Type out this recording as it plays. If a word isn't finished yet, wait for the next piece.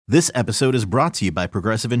This episode is brought to you by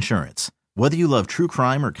Progressive Insurance. Whether you love true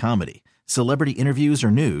crime or comedy, celebrity interviews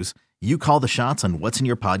or news, you call the shots on what's in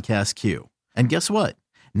your podcast queue. And guess what?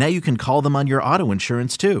 Now you can call them on your auto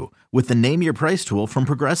insurance too with the Name Your Price tool from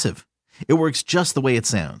Progressive. It works just the way it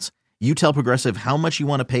sounds. You tell Progressive how much you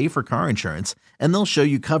want to pay for car insurance, and they'll show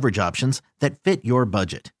you coverage options that fit your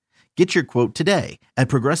budget. Get your quote today at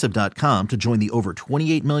Progressive.com to join the over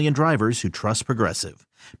 28 million drivers who trust Progressive.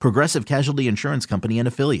 Progressive Casualty Insurance Company and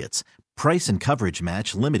Affiliates. Price and coverage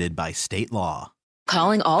match limited by state law.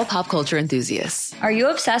 Calling all pop culture enthusiasts. Are you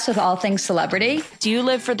obsessed with all things celebrity? Do you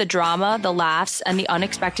live for the drama, the laughs, and the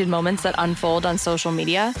unexpected moments that unfold on social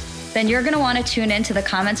media? Then you're going to want to tune in to the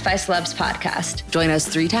Comments by Celebs podcast. Join us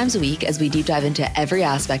 3 times a week as we deep dive into every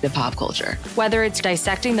aspect of pop culture. Whether it's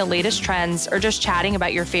dissecting the latest trends or just chatting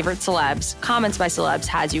about your favorite celebs, Comments by Celebs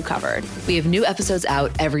has you covered. We have new episodes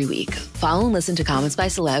out every week. Follow and listen to Comments by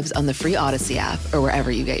Celebs on the free Odyssey app or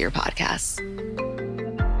wherever you get your podcasts.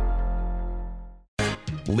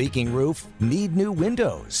 Leaking roof? Need new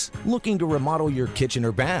windows? Looking to remodel your kitchen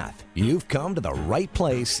or bath? You've come to the right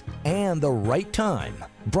place and the right time.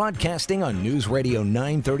 Broadcasting on News Radio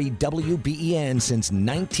 930 WBEN since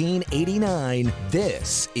 1989,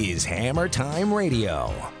 this is Hammer Time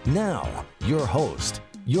Radio. Now, your host,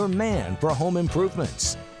 your man for home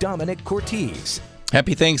improvements, Domenic Cortese.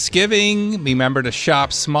 Happy Thanksgiving. Remember to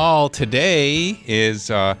shop small. Today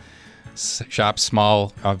is shop small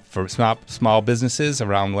for small businesses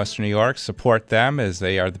around Western New York. Support them as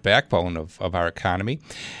they are the backbone of our economy.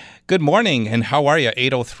 Good morning, and how are you?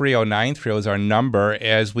 803-0930 is our number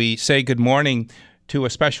as we say good morning to a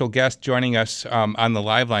special guest joining us on the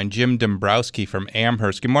live line, Jim Dombrowski from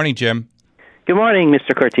Amherst. Good morning, Jim. Good morning,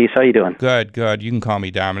 Mr. Cortese. How you doing? Good. You can call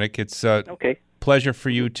me Dominic. It's okay. Pleasure for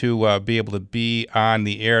you to be able to be on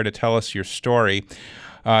the air to tell us your story.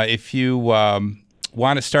 If you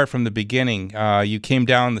want to start from the beginning, you came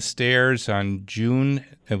down the stairs on June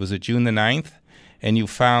the 9th, and you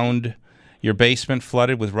found your basement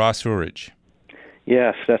flooded with raw sewage.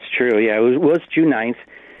 Yes, that's true. Yeah, it was June 9th,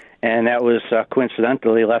 and that was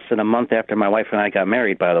coincidentally less than a month after my wife and I got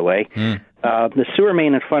married, by the way. The sewer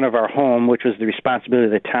main in front of our home, which was the responsibility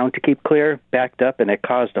of the town to keep clear, backed up, and it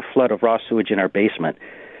caused a flood of raw sewage in our basement.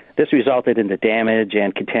 This resulted in the damage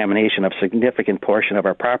and contamination of a significant portion of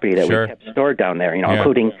our property that we kept stored down there,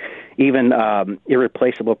 including even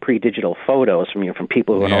irreplaceable pre-digital photos from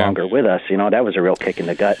people who are no longer with us. That was a real kick in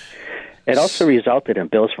the gut. It also resulted in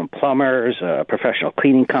bills from plumbers, a professional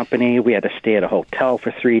cleaning company. We had to stay at a hotel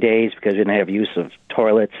for 3 days because we didn't have use of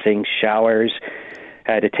toilets, sinks, showers.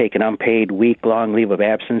 I had to take an unpaid week-long leave of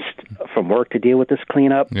absence from work to deal with this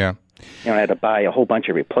cleanup. Yeah. I had to buy a whole bunch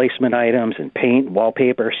of replacement items and paint,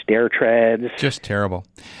 wallpaper, stair treads. Just terrible.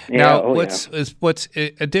 Yeah, now, what's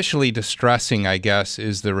additionally distressing, I guess,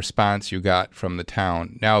 is the response you got from the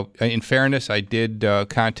town. Now, in fairness, I did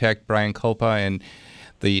contact Brian Culpa, and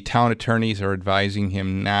the town attorneys are advising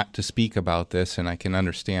him not to speak about this, and I can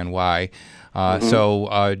understand why.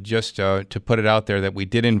 So just to put it out there that we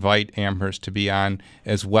did invite Amherst to be on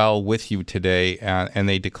as well with you today, and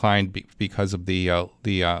they declined because of the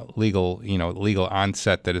legal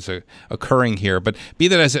onset that is occurring here. But be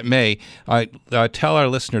that as it may, tell our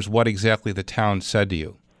listeners what exactly the town said to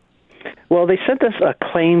you. Well, they sent us a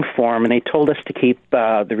claim form, and they told us to keep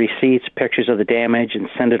the receipts, pictures of the damage, and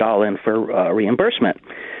send it all in for reimbursement.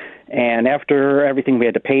 And after everything we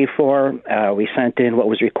had to pay for, we sent in what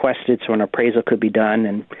was requested so an appraisal could be done.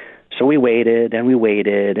 And so we waited, and we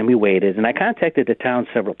waited, and we waited. And I contacted the town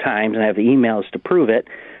several times, and I have the emails to prove it,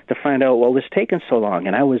 to find out what was taking so long.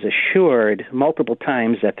 And I was assured multiple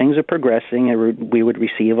times that things are progressing and we would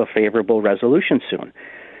receive a favorable resolution soon.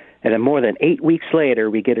 And then more than 8 weeks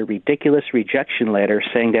later, we get a ridiculous rejection letter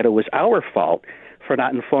saying that it was our fault for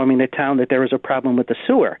not informing the town that there was a problem with the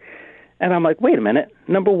sewer. And I'm like, wait a minute.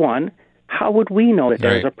 Number one, how would we know that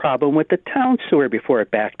there was a problem with the town sewer before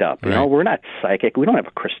it backed up? We're not psychic. We don't have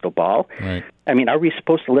a crystal ball. Right. I mean, are we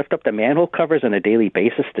supposed to lift up the manhole covers on a daily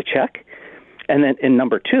basis to check? And then in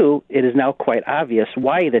number two, it is now quite obvious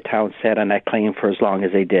why the town sat on that claim for as long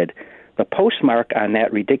as they did. The postmark on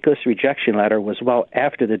that ridiculous rejection letter was well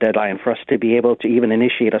after the deadline for us to be able to even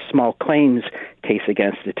initiate a small claims case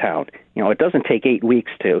against the town. It doesn't take 8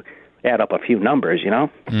 weeks to add up a few numbers,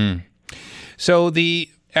 So the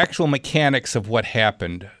actual mechanics of what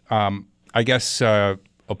happened, I guess a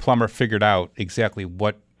plumber figured out exactly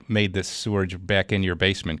what made this sewage back in your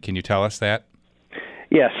basement. Can you tell us that?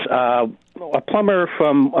 Yes. A plumber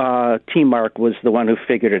from Team Mark was the one who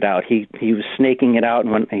figured it out. He was snaking it out,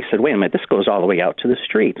 and when he said, wait a minute, this goes all the way out to the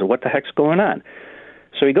street. So what the heck's going on?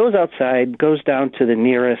 So he goes outside, goes down to the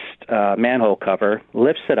nearest manhole cover,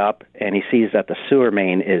 lifts it up, and he sees that the sewer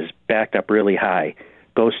main is backed up really high.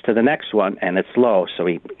 Goes to the next one, and it's low, so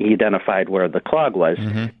he identified where the clog was.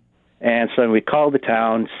 Mm-hmm. And so we called the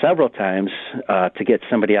town several times to get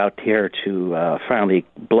somebody out here to finally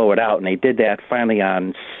blow it out, and they did that finally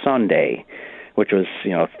on Sunday, which was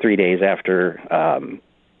 3 days after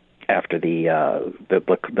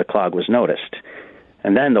the clog was noticed,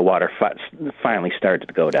 and then the water finally started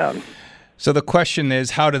to go down. So the question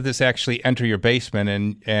is, how did this actually enter your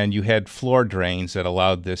basement, and you had floor drains that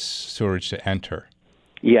allowed this sewage to enter?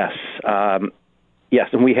 Yes. Yes,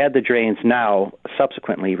 and we had the drains now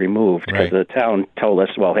subsequently removed because the town told us,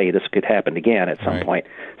 well, hey, this could happen again at some point.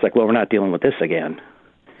 It's like, well, we're not dealing with this again.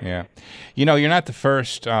 Yeah. You're not the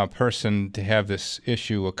first person to have this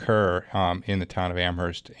issue occur in the town of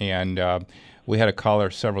Amherst. And we had a caller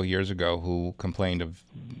several years ago who complained of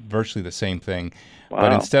virtually the same thing. Wow.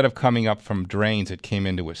 But instead of coming up from drains, it came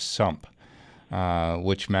into a sump,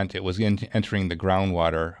 which meant it was entering the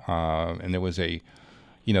groundwater. And there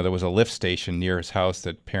was a lift station near his house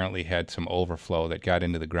that apparently had some overflow that got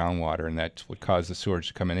into the groundwater, and that would cause the sewage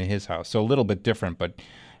to come into his house. So a little bit different, but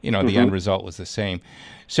the end result was the same.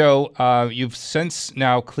 So you've since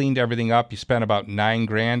now cleaned everything up. You spent about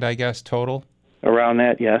 $9,000, I guess, total? Around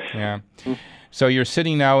that, yes. Yeah. Mm-hmm. So you're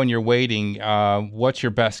sitting now and you're waiting. What's your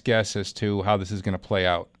best guess as to how this is going to play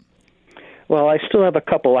out? Well, I still have a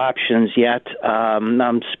couple options yet.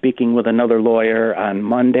 I'm speaking with another lawyer on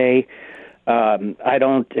Monday. I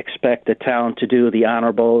don't expect the town to do the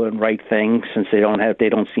honorable and right thing since they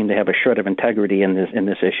don't seem to have a shred of integrity in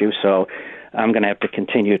this issue. So I'm going to have to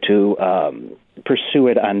continue to pursue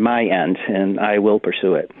it on my end, and I will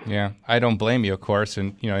pursue it. Yeah, I don't blame you, of course,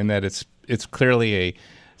 and in that it's clearly a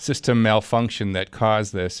system malfunction that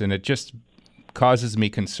caused this, and it just causes me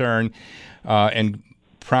concern and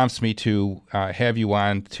prompts me to have you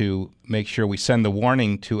on to make sure we send the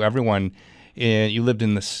warning to everyone. You live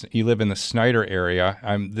in the Snyder area.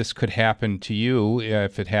 This could happen to you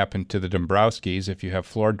if it happened to the Dombrowskis. If you have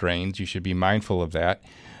floor drains, you should be mindful of that,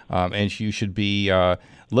 and you should be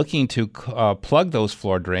looking to plug those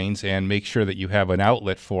floor drains and make sure that you have an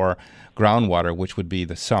outlet for groundwater, which would be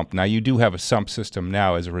the sump. Now, you do have a sump system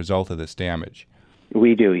now as a result of this damage.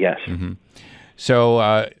 We do, yes. Mm-hmm.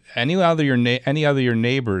 So, any other your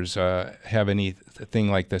neighbors have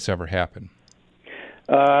anything like this ever happen?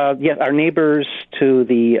 Yes, our neighbors to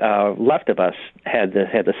the left of us had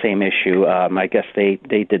the same issue. I guess they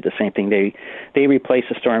did the same thing. They replaced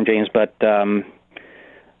the storm drains, but I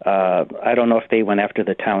don't know if they went after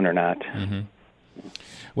the town or not. Mm-hmm.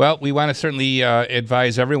 Well, we want to certainly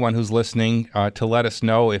advise everyone who's listening to let us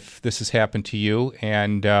know if this has happened to you.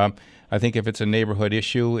 And I think if it's a neighborhood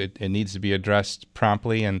issue, it needs to be addressed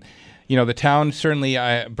promptly. And the town, certainly,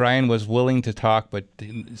 Brian was willing to talk, but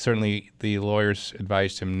certainly the lawyers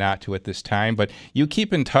advised him not to at this time. But you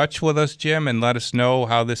keep in touch with us, Jim, and let us know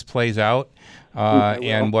how this plays out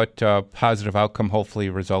and what positive outcome hopefully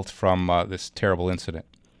results from this terrible incident.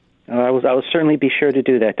 I will certainly be sure to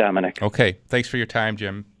do that, Dominic. Okay. Thanks for your time,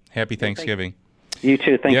 Jim. Happy Thanksgiving. You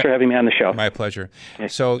too. Thanks for having me on the show. My pleasure. Okay.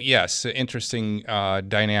 So, yes, interesting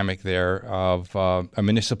dynamic there of a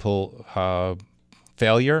municipal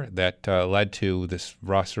failure that led to this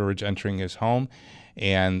raw sewage entering his home,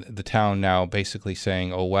 and the town now basically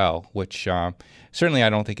saying, oh, well, which certainly I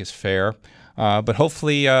don't think is fair. But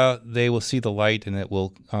hopefully they will see the light, and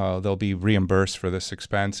they'll be reimbursed for this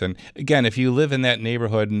expense. And again, if you live in that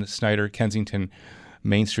neighborhood in the Snyder, Kensington,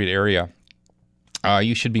 Main Street area,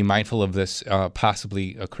 you should be mindful of this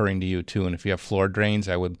possibly occurring to you too. And if you have floor drains,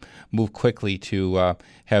 I would move quickly to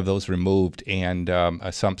have those removed and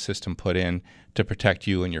a sump system put in to protect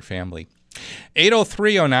you and your family.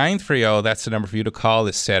 803-0930, that's the number for you to call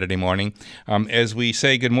this Saturday morning. As we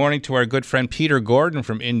say good morning to our good friend Peter Gordon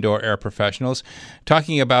from Indoor Air Professionals,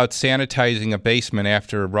 talking about sanitizing a basement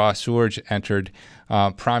after raw sewage entered,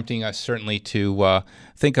 prompting us certainly to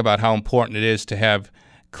think about how important it is to have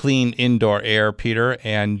clean indoor air, Peter,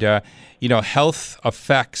 and health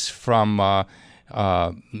effects from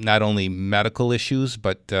not only medical issues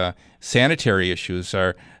but sanitary issues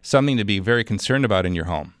are something to be very concerned about in your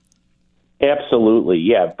home. Absolutely,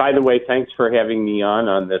 yeah. By the way, thanks for having me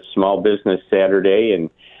on this Small Business Saturday. And,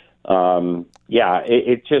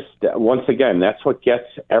 it just, once again, that's what gets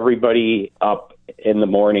everybody up in the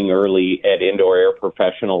morning early at Indoor Air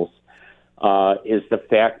Professionals, is the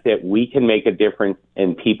fact that we can make a difference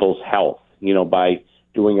in people's health, by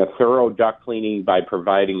doing a thorough duct cleaning, by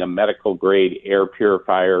providing a medical-grade air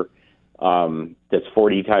purifier that's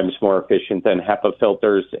 40 times more efficient than HEPA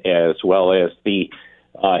filters, as well as the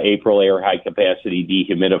April Air high capacity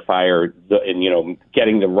dehumidifier, and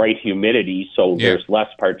getting the right humidity so there's less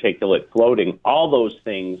particulate floating. All those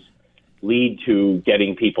things lead to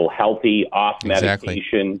getting people healthy, off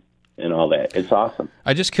medication, and all that. It's awesome.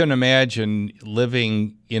 I just couldn't imagine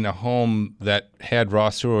living in a home that had raw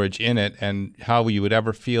sewage in it, and how you would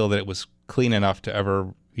ever feel that it was clean enough to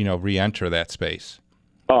ever, re-enter that space.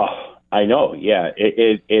 Oh, I know. Yeah,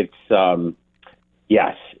 it's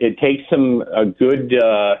yes, it takes a good,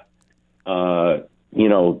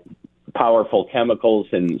 powerful chemicals,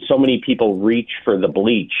 and so many people reach for the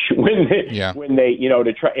bleach when they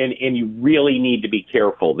to try, and you really need to be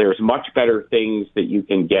careful. There's much better things that you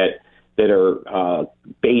can get that are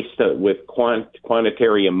based with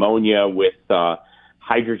quaternary ammonia, with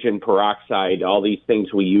hydrogen peroxide, all these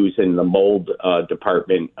things we use in the mold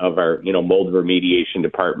department of our, mold remediation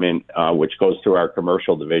department, which goes through our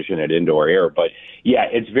commercial division at Indoor Air. But yeah,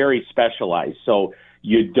 it's very specialized. So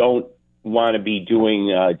you don't want to be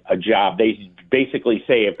doing a job. They basically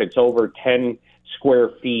say if it's over 10 square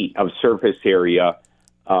feet of surface area,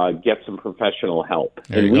 get some professional help.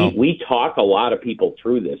 And we talk a lot of people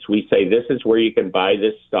through this. We say, this is where you can buy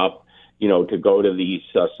this stuff, to go to these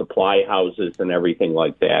supply houses and everything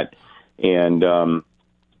like that. And,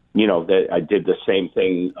 that I did the same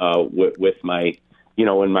thing with my,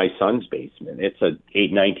 in my son's basement. It's a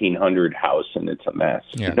 1900 house, and it's a mess.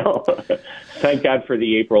 Yeah. Thank God for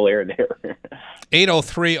the April Air there.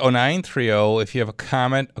 803-0930. If you have a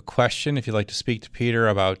comment, a question, if you'd like to speak to Peter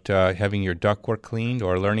about having your ductwork cleaned,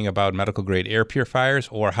 or learning about medical-grade air purifiers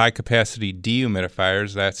or high-capacity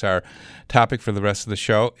dehumidifiers, that's our topic for the rest of the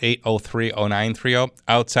show. 803-0930.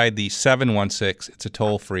 Outside the 716, it's a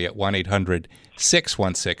toll-free at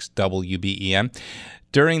 1-800-616-WBEN.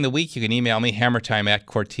 During the week, you can email me,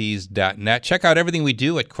 hammertime@cortese.net. Check out everything we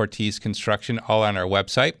do at Cortese Construction, all on our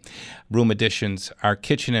website. Room additions, our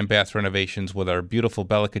kitchen and bath renovations with our beautiful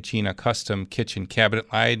Bella Cucina custom kitchen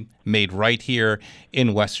cabinet line made right here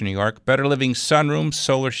in Western New York. Better living sunrooms,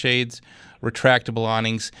 solar shades, retractable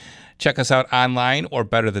awnings. Check us out online, or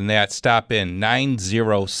better than that, stop in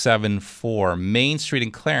 9074 Main Street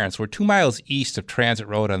in Clarence. We're 2 miles east of Transit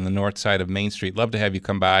Road on the north side of Main Street. Love to have you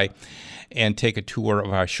come by and take a tour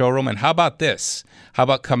of our showroom. And how about this? How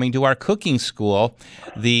about coming to our cooking school,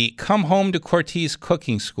 the Come Home to Cortese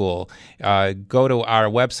Cooking School? Go to our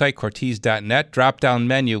website, cortese.net, drop-down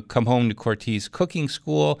menu, Come Home to Cortese Cooking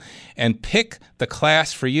School, and pick the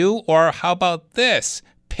class for you. Or how about this?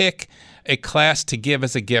 Pick a class to give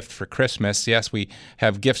as a gift for Christmas. Yes, we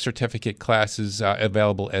have gift certificate classes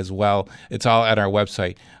available as well. It's all at our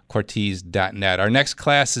website, cortese.net. Our next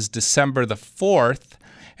class is December the 4th,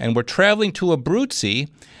 and we're traveling to Abruzzi.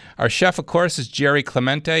 Our chef, of course, is Jerry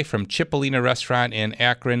Clemente from Cipollina Restaurant in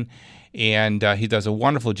Akron, and he does a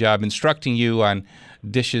wonderful job instructing you on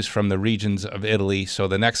dishes from the regions of Italy. So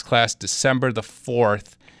the next class, December the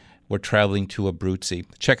 4th, we're traveling to Abruzzi.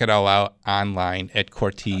 Check it all out online at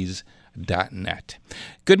cortese.net.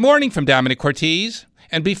 Good morning from Domenic Cortese.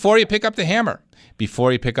 And before you pick up the hammer,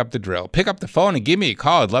 before you pick up the drill, pick up the phone and give me a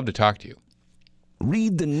call. I'd love to talk to you.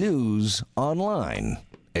 Read the news online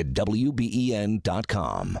at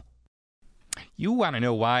WBEN.com. You want to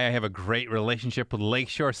know why I have a great relationship with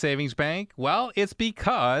Lakeshore Savings Bank? Well, it's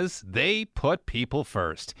because they put people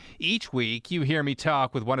first. Each week, you hear me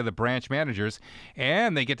talk with one of the branch managers,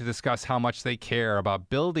 and they get to discuss how much they care about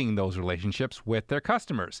building those relationships with their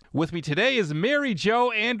customers. With me today is Mary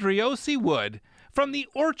Jo Andriosi Wood from the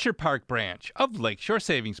Orchard Park branch of Lakeshore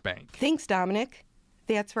Savings Bank. Thanks, Dominic.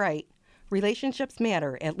 That's right. Relationships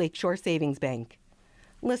matter at Lakeshore Savings Bank.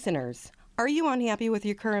 Listeners, are you unhappy with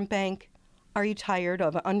your current bank? Are you tired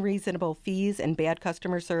of unreasonable fees and bad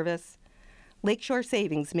customer service? Lakeshore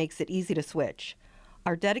Savings makes it easy to switch.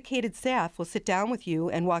 Our dedicated staff will sit down with you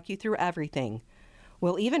and walk you through everything.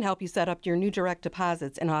 We'll even help you set up your new direct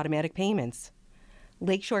deposits and automatic payments.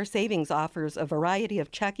 Lakeshore Savings offers a variety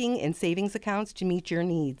of checking and savings accounts to meet your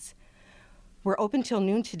needs. We're open till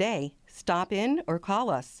noon today. Stop in or call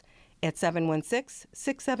us at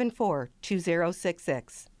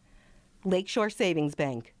 716-674-2066. Lakeshore Savings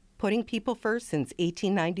Bank, putting people first since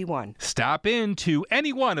 1891. Stop in to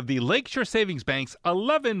any one of the Lakeshore Savings Bank's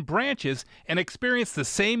 11 branches and experience the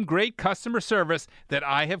same great customer service that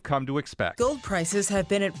I have come to expect. Gold prices have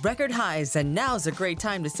been at record highs, and now's a great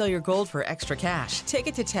time to sell your gold for extra cash. Take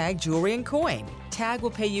it to Tag Jewelry and Coin. Tag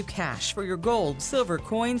will pay you cash for your gold, silver,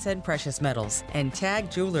 coins, and precious metals. And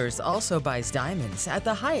Tag Jewelers also buys diamonds at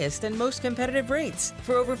the highest and most competitive rates.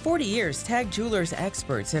 For over 40 years, Tag Jewelers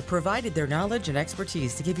experts have provided their knowledge and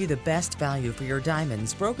expertise to give you the best value for your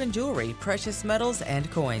diamonds, broken jewelry, precious metals,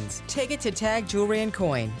 and coins. Take it to Tag Jewelry and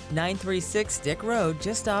Coin, 936 Dick Road,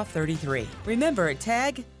 just off 33. Remember, at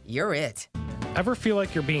Tag, you're it. Ever feel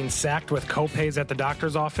like you're being sacked with copays at the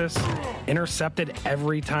doctor's office? Intercepted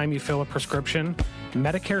every time you fill a prescription?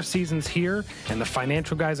 Medicare season's here, and the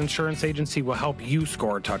Financial Guys Insurance Agency will help you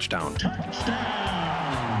score a touchdown.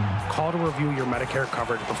 Call to review your Medicare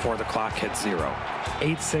coverage before the clock hits zero.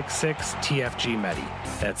 866-TFG-MEDI.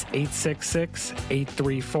 That's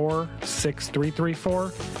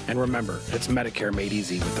 866-834-6334. And remember, it's Medicare made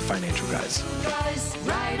easy with the Financial Guys.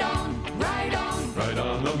 Right on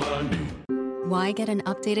the money. Why get an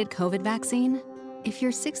updated COVID vaccine? If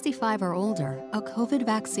you're 65 or older, a COVID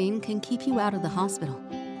vaccine can keep you out of the hospital.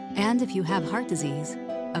 And if you have heart disease,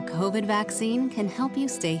 a COVID vaccine can help you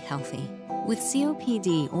stay healthy. With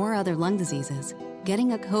COPD or other lung diseases,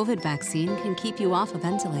 getting a COVID vaccine can keep you off a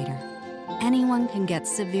ventilator. Anyone can get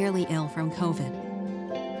severely ill from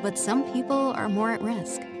COVID. But some people are more at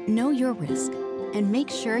risk. Know your risk and make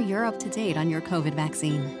sure you're up to date on your COVID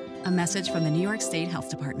vaccine. A message from the New York State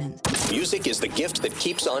Health Department. Music is the gift that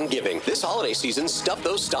keeps on giving. This holiday season, stuff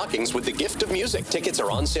those stockings with the gift of music. Tickets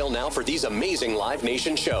are on sale now for these amazing Live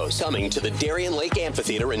Nation shows. Coming to the Darien Lake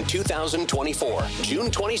Amphitheater in 2024.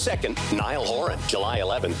 June 22nd, Niall Horan. July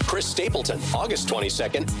 11th, Chris Stapleton. August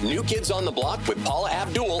 22nd, New Kids on the Block with Paula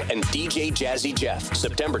Abdul and DJ Jazzy Jeff.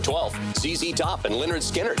 September 12th, ZZ Top and Lynyrd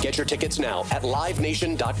Skynyrd. Get your tickets now at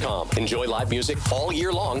livenation.com. Enjoy live music all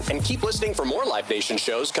year long and keep listening for more Live Nation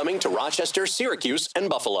shows coming to Rochester, Syracuse, and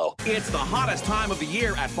Buffalo. It's the hottest time of the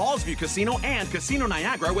year at Fallsview Casino and Casino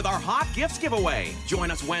Niagara with our Hot Gifts giveaway.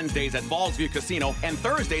 Join us Wednesdays at Fallsview Casino and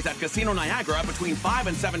Thursdays at Casino Niagara between 5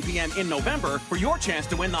 and 7 p.m. in November for your chance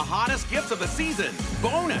to win the hottest gifts of the season.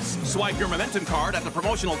 Bonus! Swipe your Momentum card at the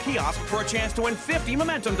promotional kiosk for a chance to win $50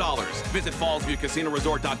 Momentum dollars. Visit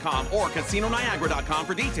FallsviewCasinoResort.com or CasinoNiagara.com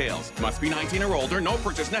for details. Must be 19 or older, no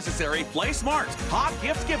purchase necessary. Play smart. Hot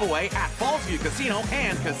Gifts giveaway at Fallsview Casino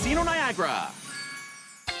and Casino Niagara.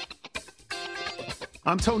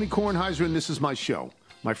 I'm Tony Kornheiser, and this is my show.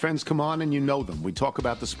 My friends come on, and you know them. We talk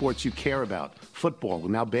about the sports you care about, football, and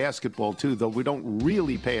now basketball, too, though we don't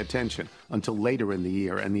really pay attention until later in the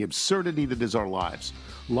year, and the absurdity that is our lives.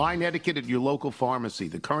 Line etiquette at your local pharmacy,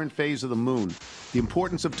 the current phase of the moon, the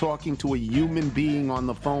importance of talking to a human being on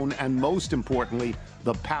the phone, and most importantly,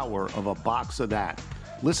 the power of a box of that.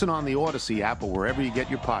 Listen on the Odyssey app or wherever you get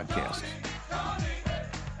your podcasts.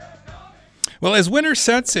 Well, as winter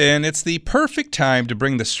sets in, it's the perfect time to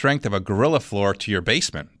bring the strength of a Gorilla floor to your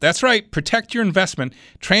basement. That's right, protect your investment,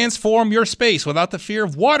 transform your space without the fear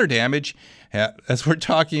of water damage, as we're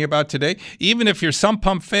talking about today. Even if your sump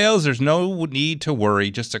pump fails, there's no need to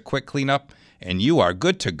worry. Just a quick cleanup, and you are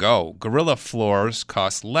good to go. Gorilla floors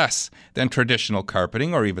cost less than traditional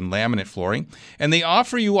carpeting or even laminate flooring, and they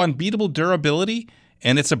offer you unbeatable durability,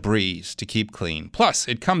 and it's a breeze to keep clean. Plus,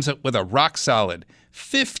 it comes with a rock-solid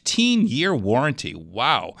 15-year warranty.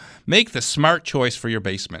 Wow. Make the smart choice for your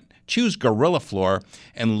basement. Choose Gorilla Floor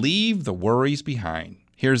and leave the worries behind.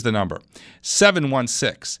 Here's the number,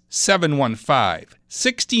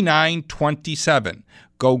 716-715-6927.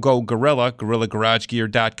 Go Gorilla,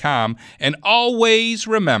 GorillaGarageGear.com. And always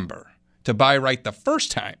remember to buy right the first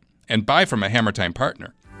time and buy from a Hammer Time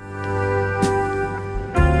partner.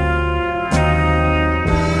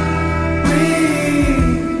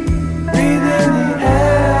 Breathe in the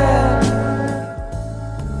air.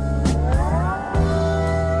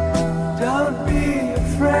 Don't be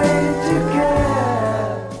afraid to care.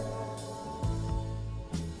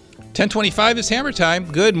 10:25 is Hammer Time.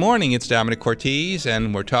 Good morning. It's Domenic Cortese,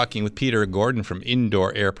 and we're talking with Peter Gordon from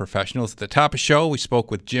Indoor Air Professionals. At the top of the show, we spoke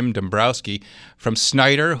with Jim Dombrowski from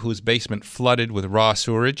Snyder, whose basement flooded with raw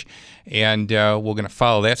sewage, and we're going to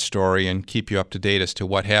follow that story and keep you up to date as to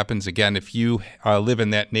what happens. Again, if you live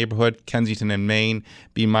in that neighborhood, Kensington and Maine,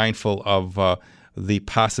 be mindful of the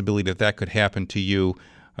possibility that could happen to you,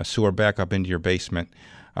 a sewer backup into your basement.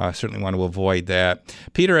 Certainly want to avoid that.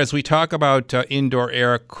 Peter, as we talk about indoor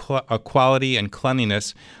air quality and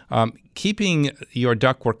cleanliness, keeping your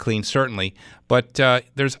ductwork clean, certainly, but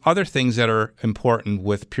there's other things that are important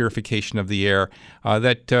with purification of the air,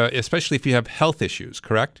 that especially if you have health issues,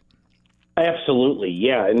 correct? Absolutely,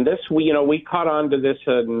 yeah. And this, we caught on to this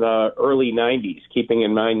in the early 90s, keeping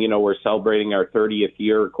in mind, we're celebrating our 30th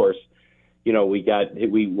year, of course.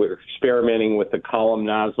 We were experimenting with the column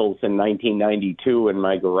nozzles in 1992 in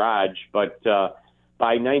my garage, but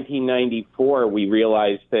by 1994 we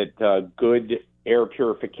realized that good air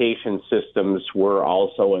purification systems were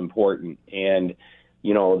also important. And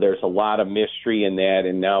there's a lot of mystery in that,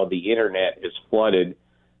 and now the internet is flooded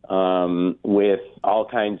with all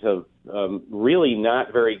kinds of really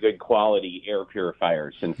not very good quality air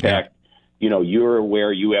purifiers. In fact, you're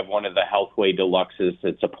aware you have one of the Healthway Deluxes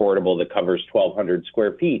that's a portable that covers 1,200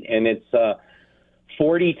 square feet, and it's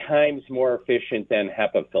 40 times more efficient than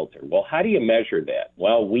HEPA filter. Well, how do you measure that?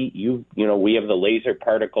 Well, we have the laser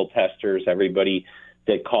particle testers. Everybody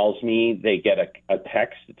that calls me, they get a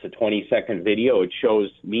text. It's a 20-second video. It shows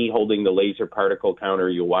me holding the laser particle counter.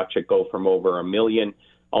 You'll watch it go from over 1 million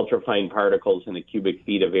ultrafine particles in a cubic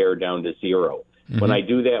feet of air down to 0. Mm-hmm. When I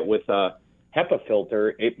do that with a HEPA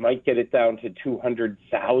filter, it might get it down to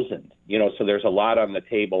 200,000. So there's a lot on the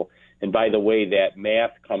table. And by the way, that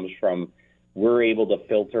math comes from we're able to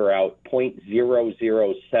filter out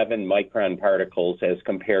 0.007 micron particles as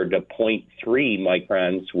compared to 0.3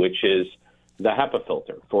 microns, which is the HEPA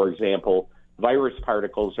filter. For example, virus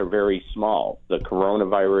particles are very small. The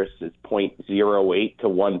coronavirus is 0.08 to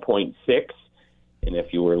 1.6. And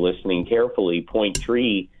if you were listening carefully,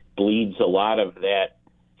 0.3 bleeds a lot of that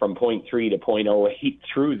from 0.3 to 0.08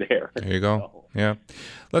 through there. There you go. Yeah.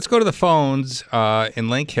 Let's go to the phones in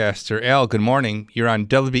Lancaster. Al, good morning. You're on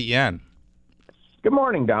WBEN. Good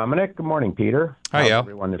morning, Dominic. Good morning, Peter. Hi, Al.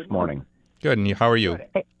 Everyone this morning. Good. And how are you?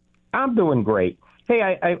 Hey, I'm doing great. Hey,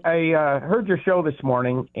 I heard your show this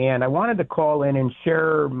morning, and I wanted to call in and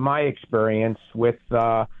share my experience with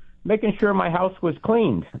making sure my house was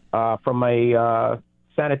cleaned from a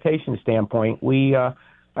sanitation standpoint.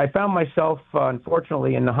 I found myself,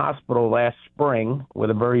 unfortunately, in the hospital last spring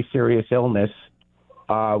with a very serious illness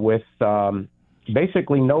with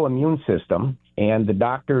basically no immune system, and the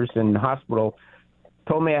doctors in the hospital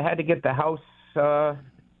told me I had to get the house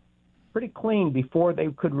pretty clean before they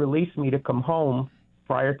could release me to come home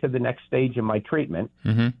prior to the next stage of my treatment.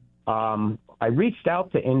 Mm-hmm. I reached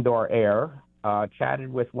out to Indoor Air,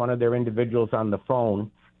 chatted with one of their individuals on the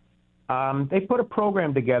phone. They put a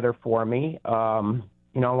program together for me. I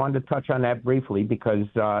wanted to touch on that briefly because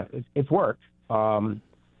it's worked.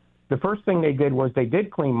 The first thing they did was they did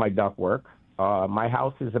clean my ductwork. My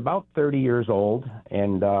house is about 30 years old,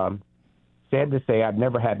 and sad to say, I've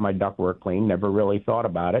never had my ductwork cleaned, never really thought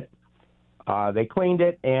about it. They cleaned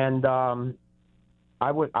it, and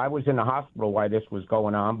I was in the hospital while this was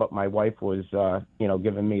going on, but my wife was,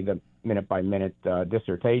 giving me the minute-by-minute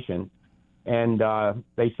dissertation. And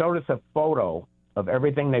they showed us a photo of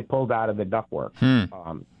everything they pulled out of the ductwork.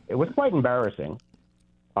 It was quite embarrassing.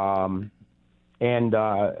 And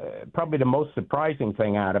probably the most surprising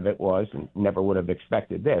thing out of it was, and never would have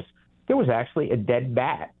expected this, there was actually a dead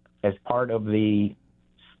bat as part of the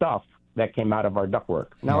stuff that came out of our ductwork.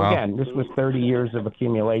 Now, Again, this was 30 years of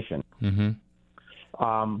accumulation. Mm-hmm.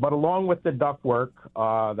 But along with the ductwork,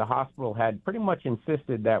 the hospital had pretty much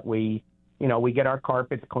insisted that we get our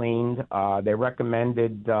carpets cleaned. They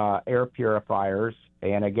recommended air purifiers.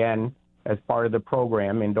 And again, as part of the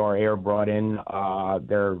program, Indoor Air brought in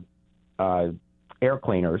their air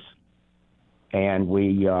cleaners. And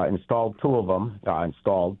we installed 2 of them,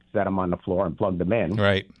 set them on the floor and plugged them in.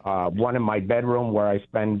 Right. One in my bedroom where I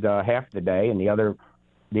spend half the day, and the other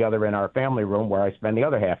in our family room where I spend the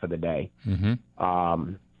other half of the day. Mm-hmm.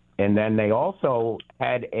 And then they also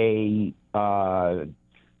had a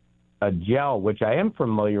gel, which I am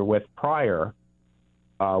familiar with prior.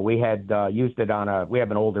 We had used it we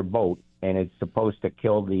have an older boat, and it's supposed to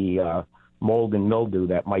kill the mold and mildew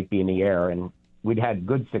that might be in the air, and we'd had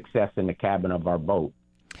good success in the cabin of our boat.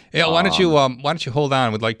 Yeah, why don't you hold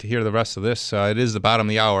on? We'd like to hear the rest of this. It is the bottom of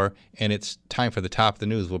the hour, and it's time for the top of the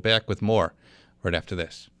news. We'll be back with more right after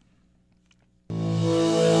this.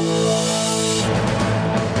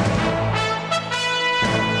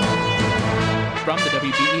 From the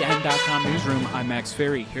WBEN.com newsroom, I'm Max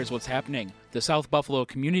Ferry. Here's what's happening. The South Buffalo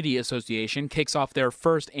Community Association kicks off their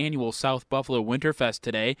first annual South Buffalo Winterfest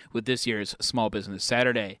today with this year's Small Business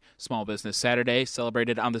Saturday. Small Business Saturday,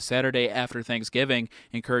 celebrated on the Saturday after Thanksgiving,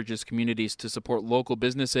 encourages communities to support local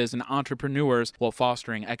businesses and entrepreneurs while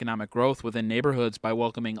fostering economic growth within neighborhoods by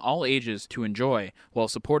welcoming all ages to enjoy while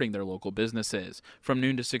supporting their local businesses. From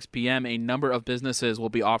noon to 6 p.m., a number of businesses will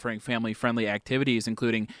be offering family-friendly activities,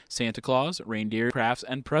 including Santa Claus, reindeer, crafts,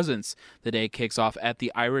 and presents. The day kicks off at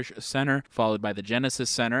the Irish Center, followed by the Genesis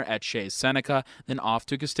Center at Shays Seneca, then off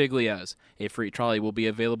to Castiglia's. A free trolley will be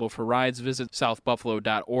available for rides. Visit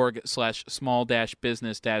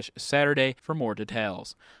southbuffalo.org/small-business-Saturday for more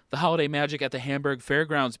details. The holiday magic at the Hamburg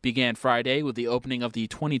Fairgrounds began Friday with the opening of the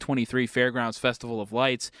 2023 Fairgrounds Festival of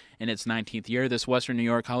Lights. In its 19th year, this Western New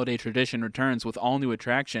York holiday tradition returns with all new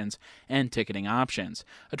attractions and ticketing options.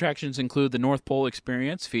 Attractions include the North Pole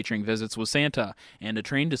Experience, featuring visits with Santa, and a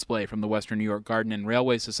train display from the Western New York Garden and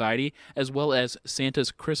Railway Society, as well as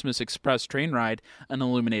Santa's Christmas Express train ride, an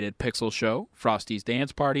illuminated pixel show, Frosty's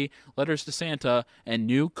Dance Party, Letters to Santa, and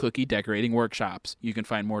new cookie decorating workshops. You can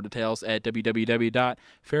find more details at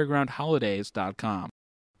www.fairgroundholidays.com.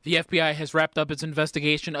 The FBI has wrapped up its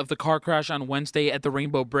investigation of the car crash on Wednesday at the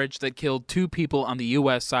Rainbow Bridge that killed 2 people on the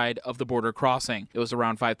U.S. side of the border crossing. It was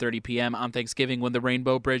around 5:30 p.m. on Thanksgiving when the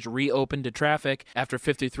Rainbow Bridge reopened to traffic after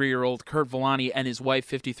 53-year-old Kurt Villani and his wife,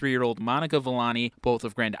 53-year-old Monica Villani, both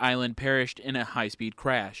of Grand Island, perished in a high-speed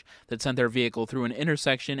crash that sent their vehicle through an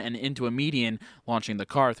intersection and into a median, launching the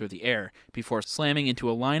car through the air before slamming into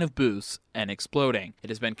a line of booths and exploding. It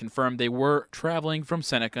has been confirmed they were traveling from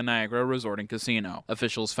Seneca Niagara Resort and Casino.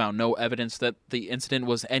 Officials found no evidence that the incident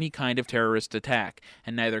was any kind of terrorist attack,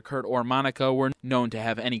 and neither Kurt or Monica were known to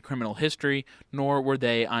have any criminal history, nor were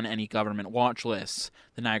they on any government watch lists.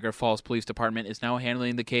 The Niagara Falls Police Department is now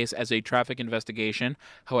handling the case as a traffic investigation.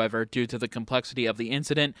 However, due to the complexity of the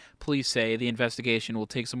incident, police say the investigation will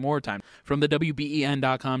take some more time. From the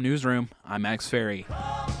WBEN.com newsroom, I'm Max Ferry.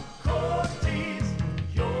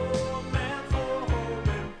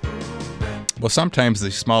 Well, sometimes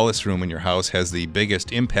the smallest room in your house has the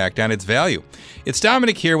biggest impact on its value. It's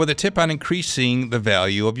Domenic here with a tip on increasing the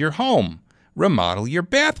value of your home. Remodel your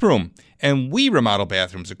bathroom. And we remodel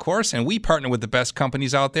bathrooms, of course, and we partner with the best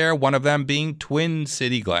companies out there, one of them being Twin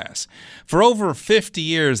City Glass. For over 50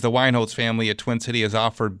 years, the Weinholz family at Twin City has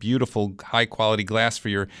offered beautiful, high-quality glass for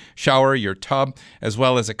your shower, your tub, as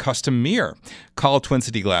well as a custom mirror. Call Twin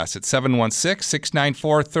City Glass at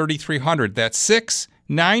 716-694-3300. That's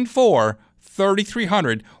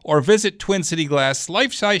 694-3300, or visit Twin City Glass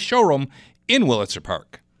life-size showroom in Willitzer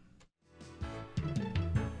Park.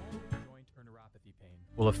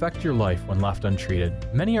 Will affect your life when left untreated.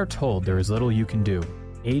 Many are told there is little you can do.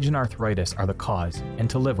 Age and arthritis are the cause, and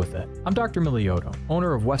to live with it. I'm Dr. Miliotto,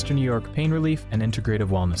 owner of Western New York Pain Relief and Integrative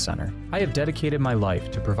Wellness Center. I have dedicated my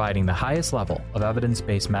life to providing the highest level of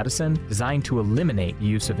evidence-based medicine designed to eliminate the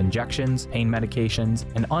use of injections, pain medications,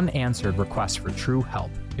 and unanswered requests for true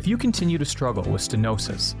help. If you continue to struggle with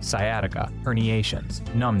stenosis, sciatica, herniations,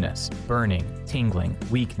 numbness, burning, tingling,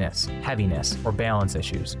 weakness, heaviness, or balance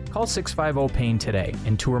issues, call 650-PAIN today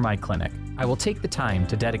and tour my clinic. I will take the time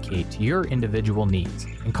to dedicate to your individual needs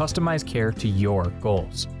and customize care to your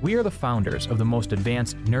goals. We are the founders of the most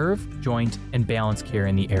advanced nerve, joint, and balance care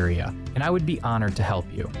in the area, and I would be honored to help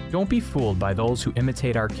you. Don't be fooled by those who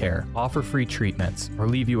imitate our care, offer free treatments, or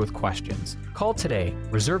leave you with questions. Call today,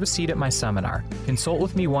 reserve a seat at my seminar, consult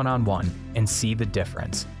with me one-on-one, and see the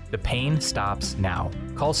difference. The pain stops now.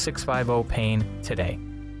 Call 650-PAIN today.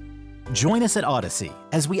 Join us at Odyssey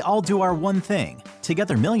as we all do our one thing,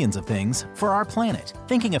 together millions of things, for our planet.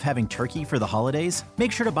 Thinking of having turkey for the holidays?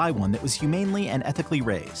 Make sure to buy one that was humanely and ethically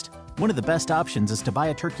raised. One of the best options is to buy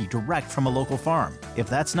a turkey direct from a local farm. If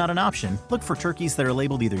that's not an option, look for turkeys that are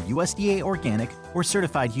labeled either USDA organic or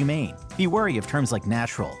certified humane. Be wary of terms like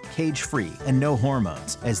natural, cage-free, and no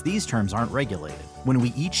hormones, as these terms aren't regulated. When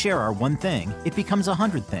we each share our one thing, it becomes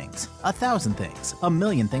 100 things, 1,000 things,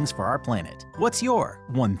 1,000,000 things for our planet. What's your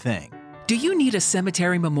one thing? Do you need a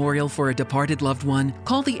cemetery memorial for a departed loved one?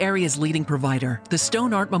 Call the area's leading provider, the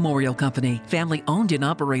Stone Art Memorial Company. Family owned and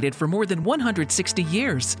operated for more than 160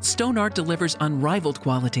 years, Stone Art delivers unrivaled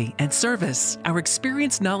quality and service. Our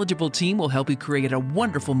experienced, knowledgeable team will help you create a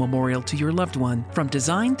wonderful memorial to your loved one, from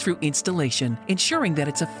design through installation, ensuring that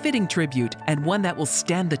it's a fitting tribute and one that will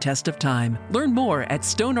stand the test of time. Learn more at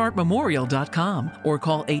stoneartmemorial.com or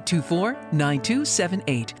call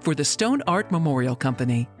 824-9278 for the Stone Art Memorial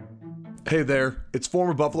Company. Hey there, it's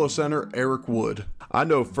former Buffalo Center Eric Wood. I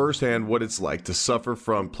know firsthand what it's like to suffer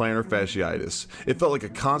from plantar fasciitis. It felt like a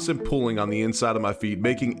constant pulling on the inside of my feet,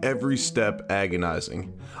 making every step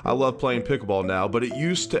agonizing. I love playing pickleball now, but it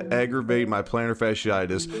used to aggravate my plantar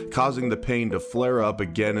fasciitis, causing the pain to flare up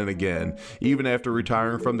again and again. Even after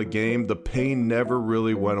retiring from the game, the pain never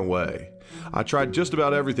really went away. I tried just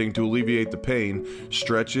about everything to alleviate the pain: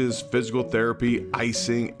 stretches, physical therapy,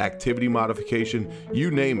 icing, activity modification,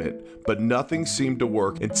 you name it, but nothing seemed to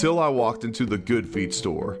work until I walked into the Good Feet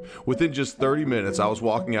store. Within just 30 minutes, I was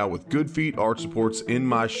walking out with Good Feet arch supports in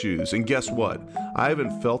my shoes, and guess what? I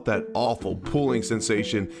haven't felt that awful pulling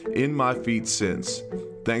sensation in my feet since.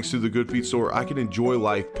 Thanks to the Good Feet store, I can enjoy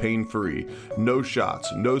life pain-free. No shots,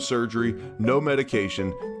 no surgery, no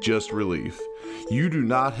medication, just relief. You do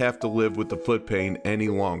not have to live with the foot pain any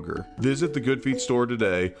longer. Visit the Good Feet store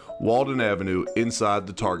today, Walden Avenue, inside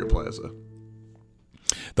the Target Plaza.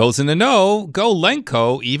 Those in the know, go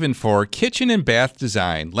Lenco, even for kitchen and bath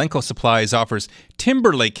design. Lenco Supplies offers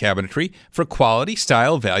Timberlake cabinetry for quality,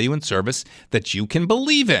 style, value, and service that you can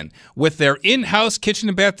believe in. With their in-house kitchen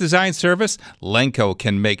and bath design service, Lenco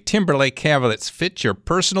can make Timberlake cabinets fit your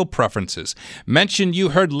personal preferences. Mention you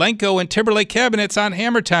heard Lenco and Timberlake cabinets on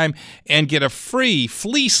Hammer Time and get a free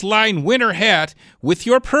fleece-lined winter hat with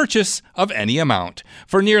your purchase of any amount.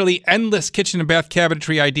 For nearly endless kitchen and bath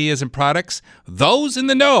cabinetry ideas and products, those in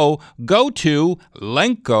the know, go to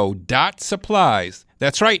Lenco.supplies.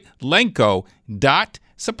 That's right,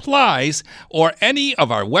 Lenco.supplies, or any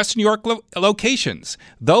of our Western New York locations.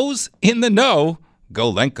 Those in the know,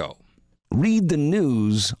 go Lenco. Read the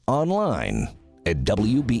news online at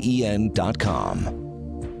WBEN.com.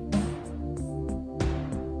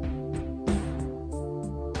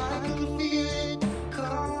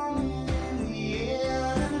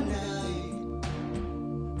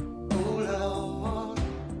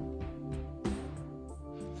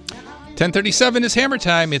 .37 is Hammer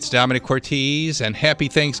Time. It's Domenic Cortese, and happy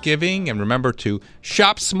Thanksgiving. And remember to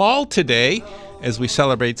shop small today as we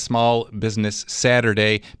celebrate Small Business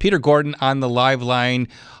Saturday. Peter Gordon on the live line,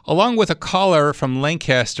 along with a caller from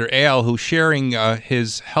Lancaster, Al, who's sharing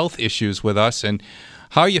his health issues with us. And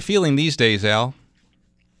how are you feeling these days, Al?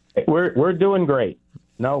 We're doing great.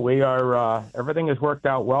 No, we are. Everything has worked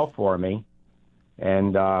out well for me,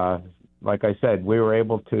 and like I said, we were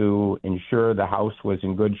able to ensure the house was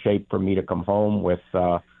in good shape for me to come home with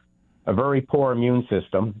a very poor immune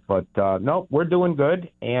system. But no, we're doing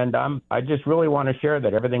good, and I just really want to share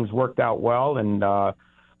that everything's worked out well, and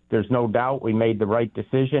there's no doubt we made the right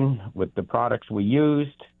decision with the products we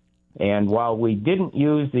used. And while we didn't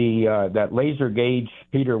use that laser gauge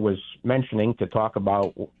Peter was mentioning to talk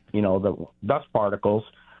about, the dust particles,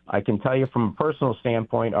 I can tell you from a personal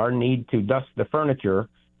standpoint, our need to dust the furniture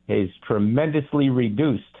is tremendously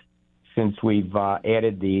reduced since we've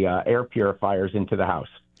added the air purifiers into the house.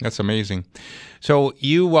 That's amazing. So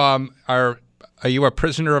you are you a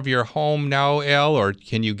prisoner of your home now, Al, or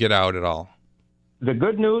can you get out at all? The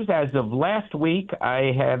good news, as of last week,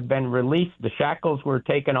 I have been released. The shackles were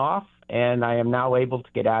taken off, and I am now able to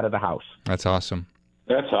get out of the house. That's awesome.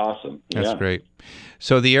 That's awesome. That's great.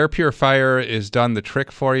 So the air purifier is done the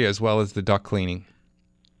trick for you, as well as the duct cleaning.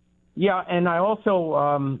 Yeah, and I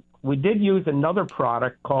also we did use another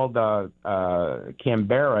product called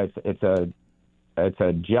Canberra. It's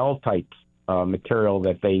a gel type material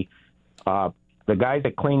that the guys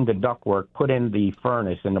that cleaned the ductwork put in the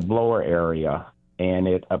furnace in the blower area, and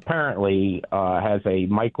it apparently has a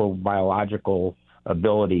microbiological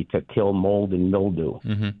ability to kill mold and mildew.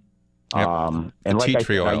 Mm-hmm. Yep. And like I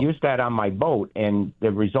said, I used that on my boat, and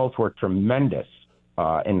the results were tremendous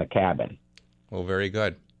in the cabin. Well, very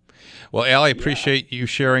good. Well, Al, I appreciate you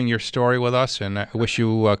sharing your story with us, and I wish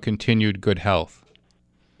you continued good health.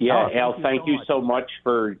 Yeah, Al, thank you so much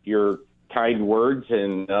for your kind words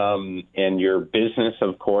and your business,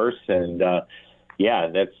 of course. And that's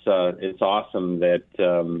it's awesome that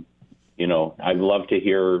I'd love to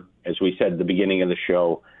hear, as we said at the beginning of the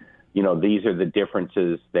show, these are the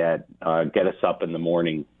differences that get us up in the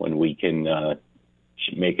morning when we can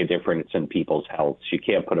make a difference in people's health. You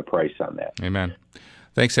can't put a price on that. Amen.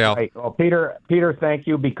 Thanks, Al. Right. Well, Peter, thank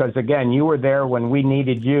you, because again, you were there when we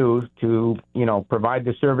needed you to, provide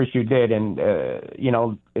the service you did, and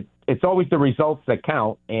it's always the results that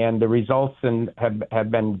count, and the results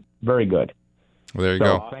have been very good. Well, there you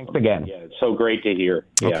go. Thanks again. Yeah, it's so great to hear.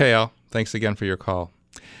 Yeah. Okay, Al. Thanks again for your call.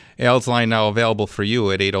 Al's line now available for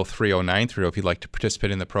you at 803-0930 if you'd like to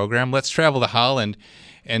participate in the program. Let's travel to Holland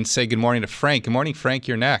and say good morning to Frank. Good morning, Frank.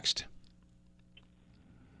 You're next.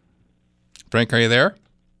 Frank, are you there?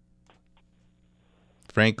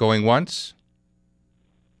 Frank going once?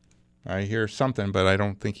 I hear something, but I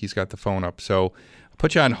don't think he's got the phone up. So I'll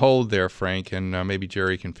put you on hold there, Frank, and maybe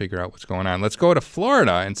Jerry can figure out what's going on. Let's go to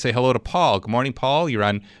Florida and say hello to Paul. Good morning, Paul. You're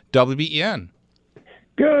on WBEN.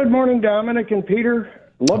 Good morning, Domenic and Peter.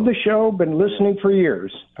 Love the show. Been listening for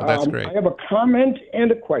years. Oh, that's great. I have a comment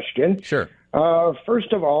and a question. Sure.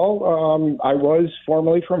 First of all, I was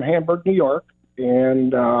formerly from Hamburg, New York,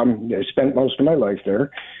 and I spent most of my life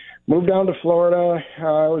there. Moved down to Florida, it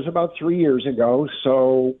was about 3 years ago,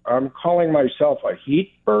 so I'm calling myself a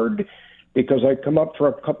heat bird because I come up for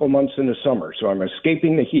a couple months in the summer, so I'm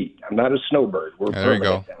escaping the heat. I'm not a snowbird. We're there you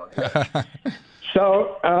go.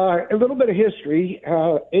 So a little bit of history.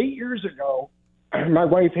 8 years ago, my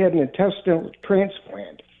wife had an intestinal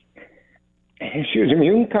transplant. She was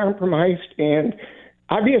immune compromised, and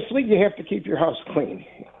obviously you have to keep your house clean.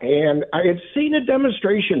 And I had seen a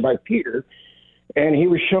demonstration by Peter, and he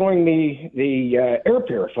was showing me the air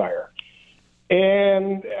purifier.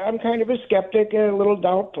 And I'm kind of a skeptic and a little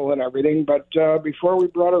doubtful and everything, but before we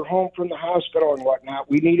brought her home from the hospital and whatnot,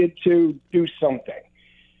 we needed to do something.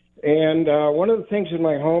 And one of the things in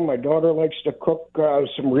my home, my daughter likes to cook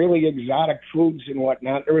some really exotic foods and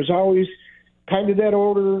whatnot. There was always kind of that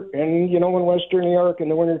odor, and, you know, in Western New York in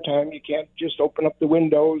the wintertime, you can't just open up the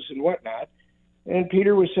windows and whatnot. And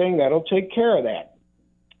Peter was saying that'll take care of that.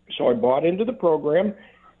 So I bought into the program,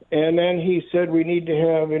 and then he said, we need to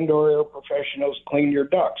have indoor air professionals clean your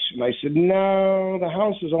ducts. And I said, no, the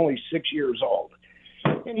house is only 6 years old.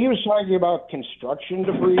 And he was talking about construction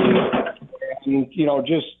debris and, you know,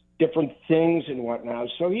 just different things and whatnot.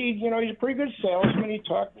 So he's a pretty good salesman. He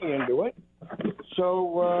talked me into it.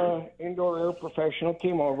 So indoor air professional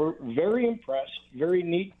came over, very impressed, very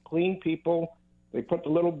neat, clean people. They put the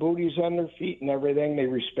little booties on their feet and everything. They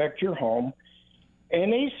respect your home.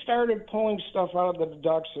 And they started pulling stuff out of the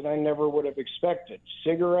ducts that I never would have expected.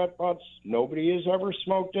 Cigarette butts. Nobody has ever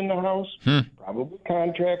smoked in the house. Probably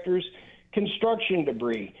contractors. Construction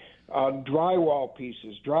debris. Drywall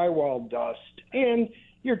pieces. Drywall dust. And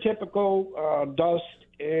your typical dust.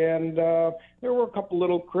 And there were a couple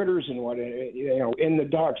little critters in the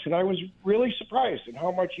ducts. And I was really surprised at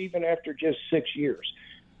how much, even after just 6 years.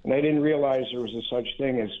 And I didn't realize there was a such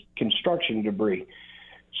thing as construction debris.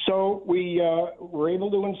 So we were able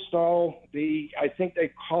to install I think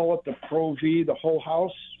they call it the Pro V, the whole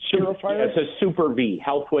house purifier. It's a Super V,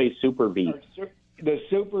 Healthway Super V. The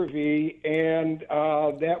Super V, and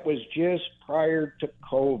that was just prior to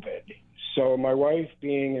COVID. So my wife,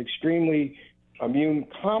 being extremely immune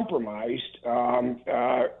compromised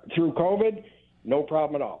through COVID, no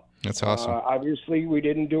problem at all. That's awesome. Obviously, we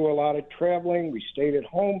didn't do a lot of traveling. We stayed at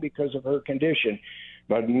home because of her condition.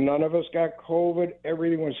 But none of us got COVID.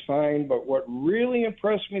 Everything was fine. But what really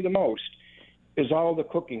impressed me the most is all the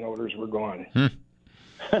cooking odors were gone.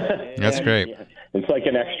 That's great. Yeah. It's like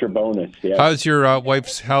an extra bonus. Yeah. How's your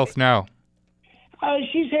wife's health now?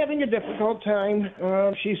 She's having a difficult time.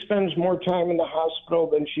 She spends more time in the hospital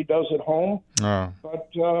than she does at home. Oh. But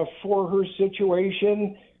for her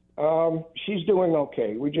situation, she's doing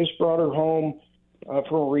okay. We just brought her home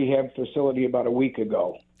from a rehab facility about a week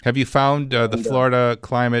ago. Have you found the Florida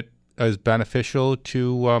climate as beneficial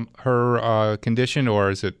to her condition, or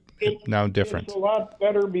is it now different? It's a lot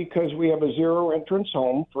better because we have a zero-entrance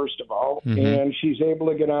home, first of all, and she's able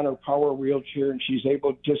to get on her power wheelchair, and she's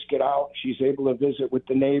able to just get out. She's able to visit with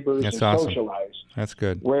the neighbors and socialize. That's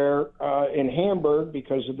good. Where in Hamburg,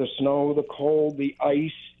 because of the snow, the cold, the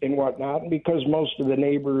ice, and whatnot, and because most of the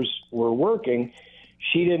neighbors were working,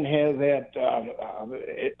 she didn't have that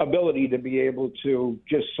ability to be able to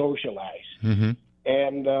just socialize.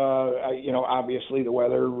 And, obviously the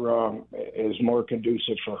weather is more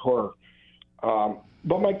conducive for her.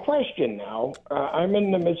 But my question now, I'm in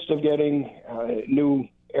the midst of getting new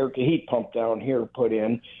heat pump down here put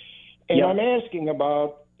in, and I'm asking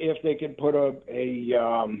about if they could put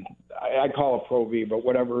I call it Pro V, but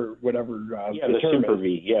whatever the Super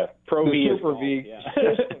V, Pro V is Super V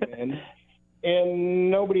system in.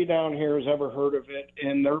 And nobody down here has ever heard of it.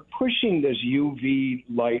 And they're pushing this UV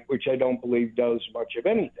light, which I don't believe does much of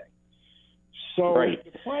anything. So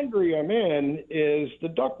the quandary I'm in is the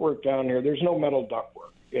ductwork down here. There's no metal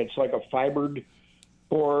ductwork. It's like a fibered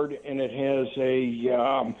board, and it has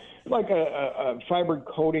a fibered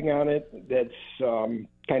coating on it that's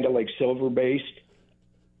kind of like silver-based.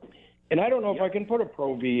 And I don't know if I can put a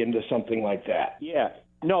Pro V into something like that. Yeah.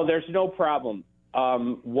 No, there's no problem.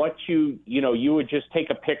 What you would just take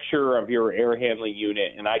a picture of your air handling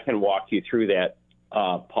unit, and I can walk you through that,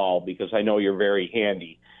 Paul, because I know you're very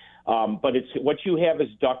handy. But it's what you have is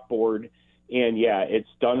ductboard, and it's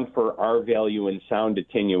done for R value and sound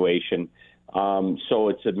attenuation. So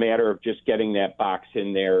it's a matter of just getting that box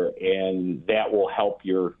in there, and that will help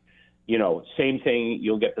your, same thing.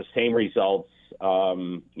 You'll get the same results,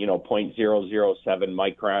 0.007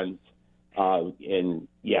 microns. And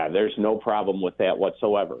there's no problem with that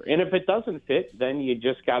whatsoever. And if it doesn't fit, then you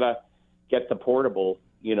just gotta get the portable,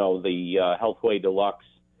 the Healthway Deluxe,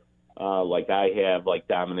 like I have, like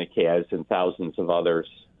Domenic has, and thousands of others.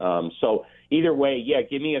 So either way,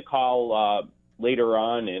 give me a call later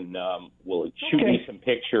on, and we'll shoot me some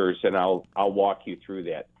pictures, and I'll walk you through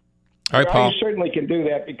that. All right, Paul. I certainly can do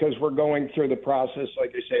that because we're going through the process,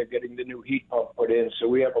 like I say, of getting the new heat pump put in. So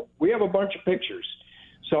we have a bunch of pictures.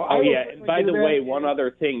 So and by the way, one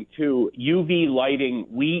other thing too, UV lighting.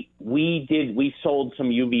 We sold some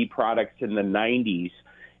UV products in the 90s,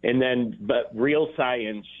 But real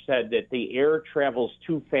science said that the air travels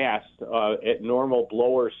too fast at normal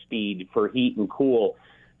blower speed for heat and cool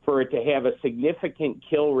for it to have a significant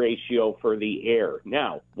kill ratio for the air.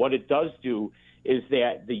 Now, what it does do is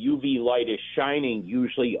that the UV light is shining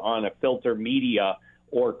usually on a filter media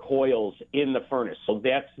or coils in the furnace. So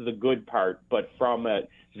that's the good part. But from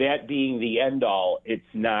that being the end all, it's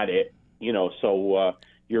not it. So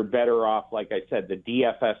you're better off, like I said, the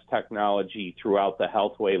DFS technology throughout the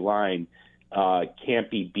Healthway line can't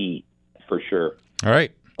be beat for sure. All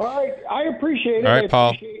right. All right, I appreciate it. All right,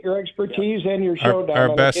 Paul. I appreciate your expertise and your show,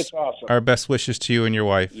 Dominic. It's awesome. Our best wishes to you and your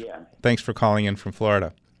wife. Yeah. Thanks for calling in from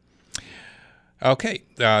Florida. Okay,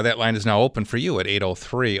 that line is now open for you at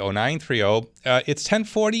 803-0930. It's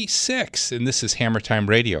 10:46, and this is Hammer Time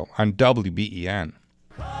Radio on WBEN.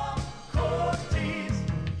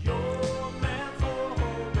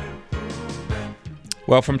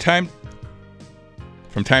 Well, from time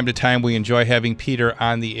to time, we enjoy having Peter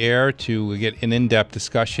on the air to get an in-depth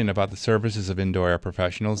discussion about the services of indoor air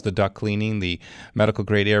professionals, the duct cleaning, the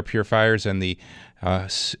medical-grade air purifiers, and the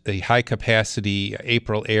high-capacity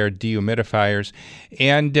April air dehumidifiers.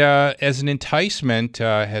 And as an enticement,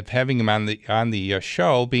 having him on the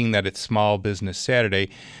show, being that it's Small Business Saturday,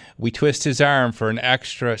 we twist his arm for an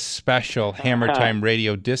extra special Hammer Time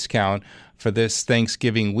Radio discount for this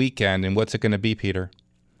Thanksgiving weekend. And what's it going to be, Peter?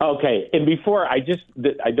 Okay, and before I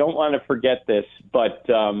don't want to forget this, but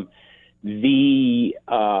so many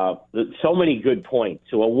good points.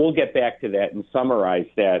 So we'll get back to that and summarize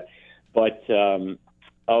that. But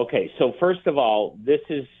okay, so first of all,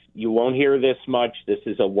 you won't hear this much. This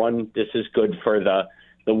is good for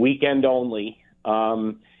the weekend only.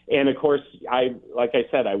 And of course, like I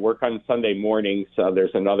said, I work on Sunday mornings.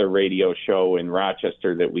 There's another radio show in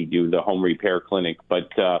Rochester that we do, the Home Repair Clinic. But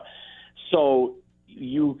so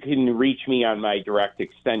you can reach me on my direct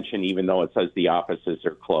extension, even though it says the offices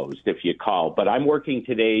are closed if you call. But I'm working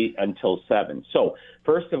today until 7. So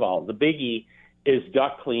first of all, the biggie is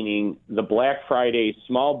duct cleaning. The Black Friday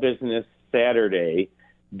Small Business Saturday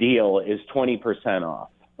deal is 20% off,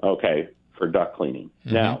 okay, for duct cleaning.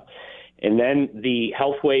 Mm-hmm. Now, and then the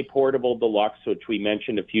Healthway Portable Deluxe, which we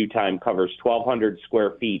mentioned a few times, covers 1,200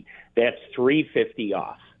 square feet. That's $350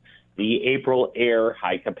 off. The April Air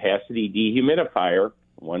high-capacity dehumidifier,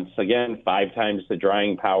 once again, 5 times the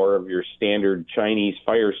drying power of your standard Chinese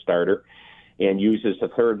fire starter and uses a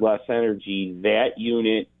third less energy. That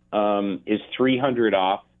unit is $300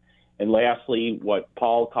 off. And lastly, what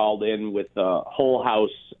Paul called in with the whole house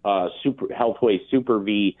Healthway Super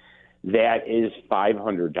V, that is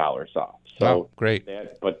 $500 off. So oh, great.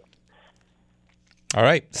 All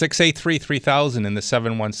right, 683-3000 in the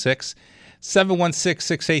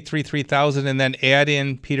 716-683-3000, and then add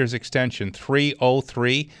in Peter's extension,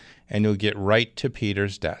 303, and you'll get right to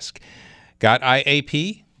Peter's desk. Got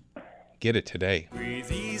IAP? Get it today.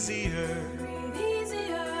 Breathe easier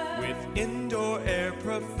with indoor air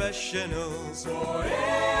professionals. For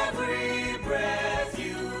every breath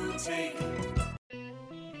you take.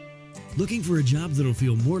 Looking for a job that'll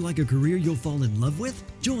feel more like a career you'll fall in love with?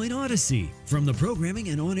 Join Odyssey. From the programming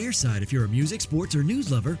and on-air side if you're a music, sports, or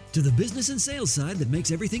news lover, to the business and sales side that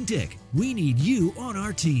makes everything tick, we need you on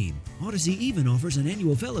our team. Odyssey even offers an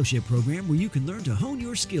annual fellowship program where you can learn to hone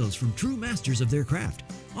your skills from true masters of their craft.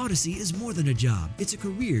 Odyssey is more than a job. It's a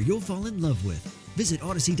career you'll fall in love with. Visit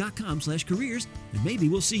Odyssey.com/careers and maybe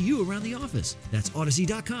we'll see you around the office. That's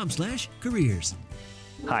Odyssey.com/careers.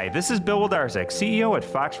 Hi, this is Bill Wildarczyk, CEO at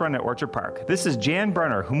Fox Run at Orchard Park. This is Jan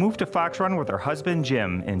Brenner, who moved to Fox Run with her husband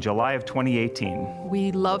Jim in July of 2018.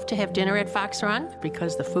 We love to have dinner at Fox Run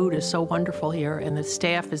because the food is so wonderful here and the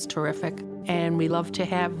staff is terrific. And we love to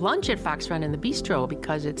have lunch at Fox Run in the bistro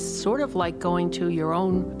because it's sort of like going to your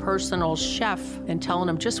own personal chef and telling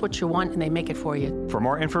them just what you want and they make it for you. For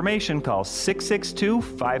more information, call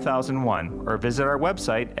 662-5001 or visit our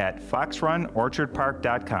website at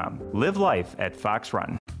foxrunorchardpark.com. Live life at Fox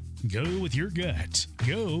Run. Go with your gut.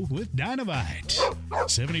 Go with Dynavite.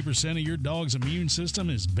 70% of your dog's immune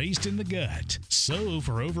system is based in the gut. So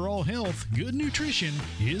for overall health, good nutrition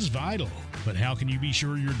is vital. But how can you be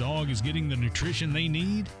sure your dog is getting the nutrition they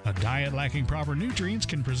need? A diet lacking proper nutrients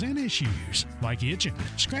can present issues like itching,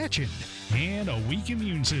 scratching, and a weak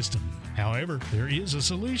immune system. However, there is a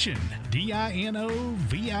solution.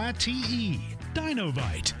 DINOVITE.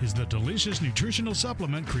 Dynavite is the delicious nutritional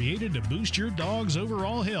supplement created to boost your dog's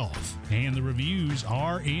overall health, and the reviews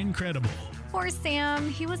are incredible. Poor Sam.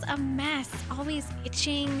 He was a mess, always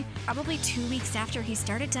itching. Probably 2 weeks after he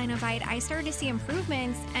started Dinovite, I started to see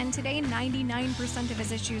improvements, and today 99% of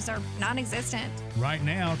his issues are non-existent. Right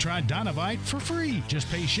now, try Dinovite for free.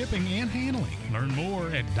 Just pay shipping and handling. Learn more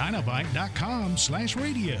at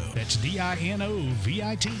dinovite.com/radio. That's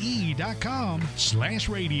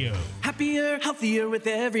DINOVITE.com/radio. Happier, healthier with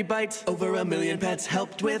every bite. Over 1 million pets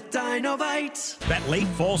helped with Dinovite. That late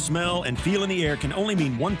fall smell and feel in the air can only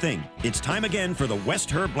mean one thing. It's time again for the West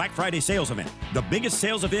Herb Black Friday sales event. The biggest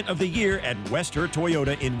sales event of the year at West Herb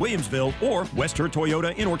Toyota in Williamsville or West Herb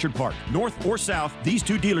Toyota in Orchard Park. North or south, these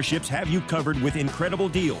two dealerships have you covered with incredible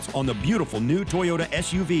deals on the beautiful new Toyota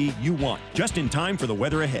SUV you want. Just in time for the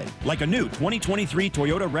weather ahead. Like a new 2023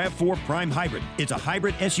 Toyota RAV4 Prime Hybrid. It's a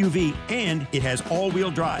hybrid SUV and it has all-wheel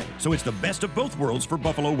drive. So it's the best of both worlds for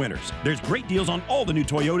Buffalo winters. There's great deals on all the new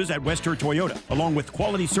Toyotas at West Herb Toyota, along with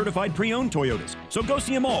quality certified pre-owned Toyotas. So go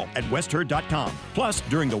see them all at westherd.com. Plus,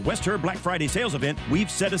 during the West Herb Black Friday sales event, we've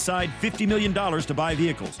set aside $50 million to buy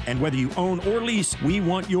vehicles. And whether you own or lease, we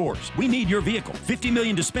want yours. We need your vehicle. $50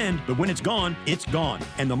 million to spend, but when it's gone, it's gone.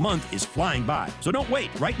 And the month is flying by. So don't wait.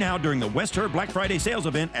 Right now, during the West Herb Black Friday sales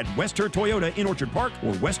event at West Herb Toyota in Orchard Park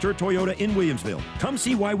or West Herb Toyota in Williamsville. Come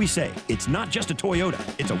see why we say it's not just a Toyota,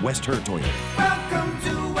 it's a West Herb Toyota. Welcome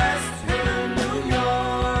to West Herb, New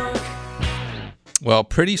York. Well,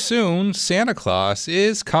 pretty soon, Santa Claus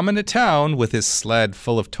is coming to town with his sled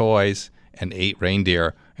full of toys and 8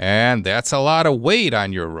 reindeer. And that's a lot of weight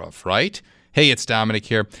on your roof, right? Hey, it's Domenic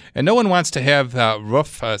here, and no one wants to have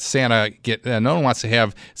Santa get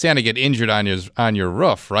injured on your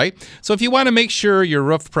roof, right? So if you want to make sure your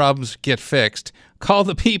roof problems get fixed, call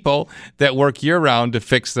the people that work year-round to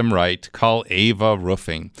fix them right. Call Ava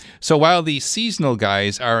Roofing. So while the seasonal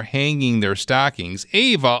guys are hanging their stockings,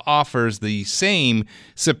 Ava offers the same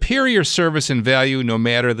superior service and value no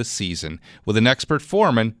matter the season, with an expert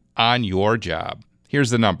foreman on your job. Here's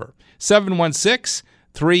the number: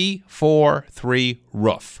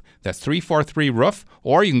 716-343-ROOF. That's 343-ROOF,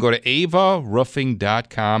 or you can go to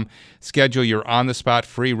avaroofing.com. Schedule your on-the-spot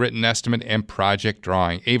free written estimate and project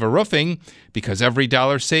drawing. Ava Roofing, because every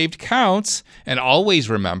dollar saved counts. And always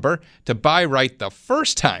remember to buy right the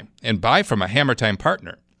first time and buy from a Hammer Time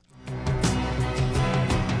partner. News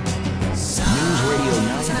Radio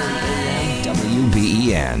 930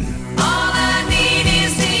 AM WBEN.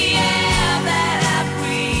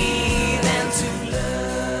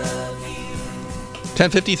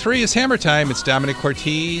 10:53 is Hammer Time. It's Domenic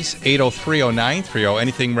Cortese, 803-0930.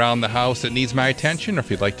 Anything around the house that needs my attention, or if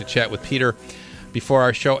you'd like to chat with Peter before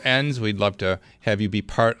our show ends, we'd love to have you be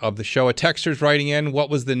part of the show. A texter's writing in, what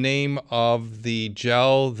was the name of the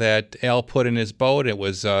gel that Al put in his boat? It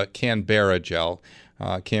was Canberra gel.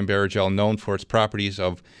 Canberra gel, known for its properties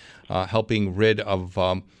of helping rid of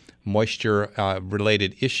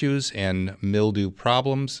moisture-related issues and mildew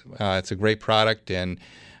problems. It's a great product, and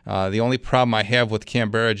the only problem I have with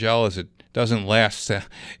Canberra gel is it doesn't last.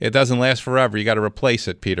 It doesn't last forever. You got to replace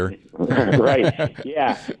it, Peter. Right.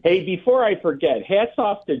 Yeah. Hey, before I forget, hats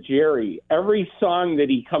off to Jerry. Every song that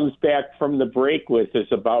he comes back from the break with is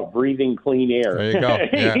about breathing clean air. There you go.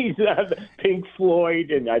 Yeah. He's on Pink Floyd,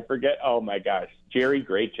 and I forget. Oh my gosh, Jerry,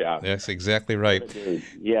 great job. That's exactly right.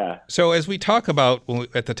 Yeah. So as we talk about,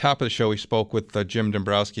 at the top of the show, we spoke with Jim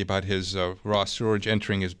Dombrowski about his raw sewage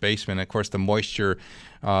entering his basement. Of course, the moisture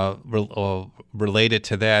related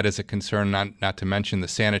to that is a concern, not to mention the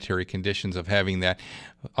sanitary conditions of having that.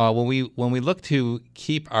 When we look to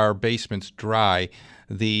keep our basements dry,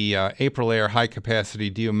 the April Air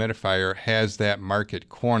high-capacity dehumidifier has that market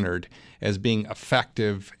cornered as being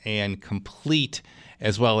effective and complete,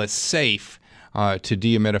 as well as safe to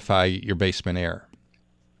dehumidify your basement air.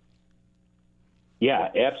 Yeah,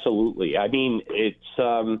 absolutely. I mean, it's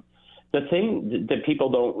the thing that people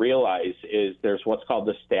don't realize is there's what's called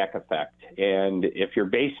the stack effect. And if your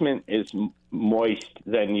basement is moist,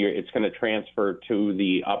 then it's going to transfer to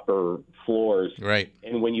the upper floors. Right.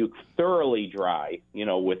 And when you thoroughly dry,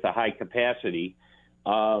 with the high capacity,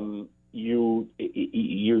 you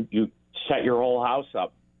set your whole house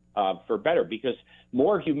up for better, because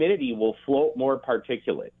more humidity will float more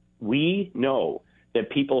particulate. We know that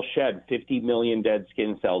people shed 50 million dead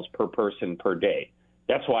skin cells per person per day.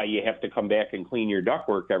 That's why you have to come back and clean your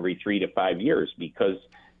ductwork every 3 to 5 years, because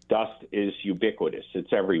dust is ubiquitous.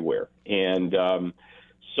 It's everywhere. And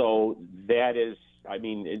so that is, I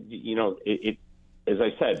mean, it as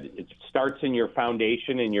I said, it starts in your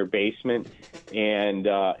foundation in your basement. And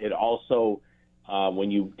it also,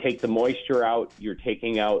 when you take the moisture out, you're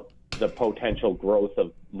taking out the potential growth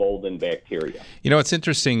of mold and bacteria. It's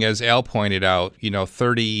interesting, as Al pointed out,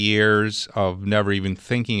 30 years of never even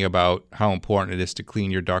thinking about how important it is to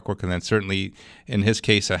clean your ductwork, and then certainly, in his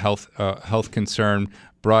case, a health concern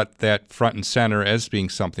brought that front and center as being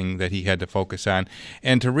something that he had to focus on.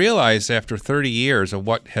 And to realize after 30 years of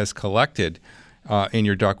what has collected in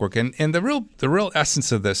your ductwork, and the real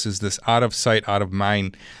essence of this is this out of sight, out of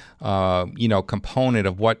mind component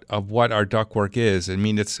of what our ductwork is. I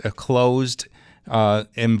mean, it's a closed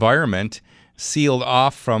environment, sealed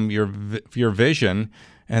off from your vision,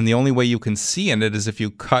 and the only way you can see in it is if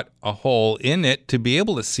you cut a hole in it to be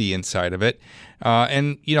able to see inside of it.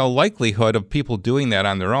 And likelihood of people doing that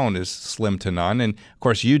on their own is slim to none. And of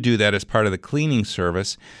course, you do that as part of the cleaning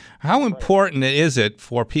service. How important is it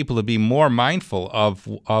for people to be more mindful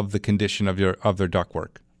of the condition of their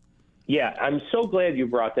ductwork? Yeah, I'm so glad you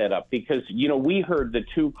brought that up because, we heard the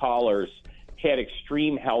two callers had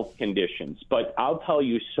extreme health conditions. But I'll tell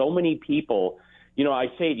you, so many people,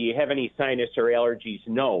 I say, do you have any sinus or allergies?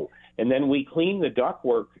 No. And then we clean the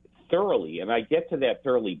ductwork thoroughly, and I get to that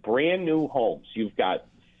thoroughly. Brand new homes, you've got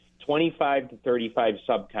 25 to 35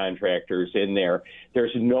 subcontractors in there.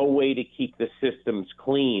 There's no way to keep the systems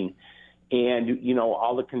clean. And,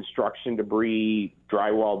 all the construction debris,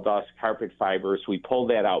 drywall dust, carpet fibers, we pull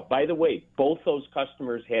that out. By the way, both those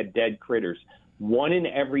customers had dead critters. 1 in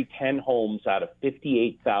every 10 homes out of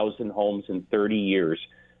 58,000 homes in 30 years,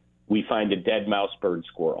 we find a dead mouse, bird,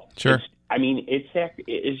 squirrel. Sure. It's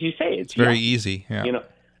as you say, it's very easy. Yeah.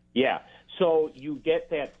 Yeah. So you get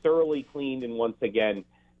that thoroughly cleaned, and once again,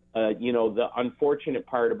 the unfortunate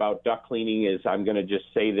part about duct cleaning is, I'm going to just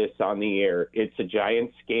say this on the air, it's a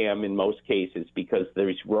giant scam in most cases because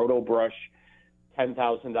there's RotoBrush,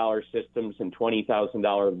 $10,000 systems and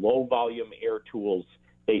 $20,000 low-volume air tools.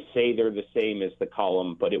 They say they're the same as the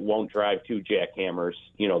column, but it won't drive 2 jackhammers,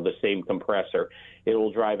 the same compressor. It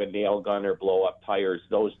will drive a nail gun or blow up tires.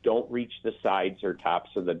 Those don't reach the sides or tops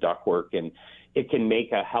of the ductwork, and it can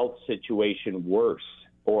make a health situation worse.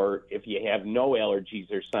 Or if you have no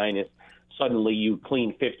allergies or sinus, suddenly you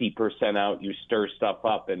clean 50% out, you stir stuff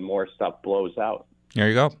up, and more stuff blows out. There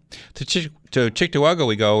you go. To Cheektowaga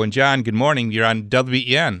we go. And John, good morning. You're on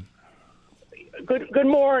WBEN. Good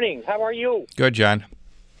morning. How are you? Good, John.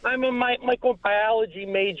 I'm a microbiology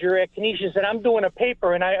major at Canisius, and I'm doing a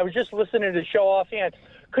paper, and I was just listening to the show offhand.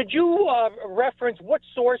 Could you reference what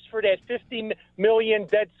source for that 50 million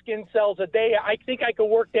dead skin cells a day? I think I could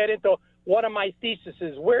work that into one of my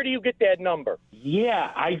theses. Where do you get that number?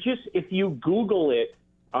 Yeah, if you Google it,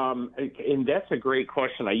 and that's a great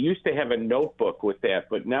question. I used to have a notebook with that,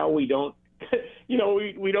 but now we don't,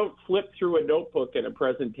 we don't flip through a notebook in a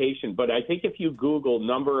presentation. But I think if you Google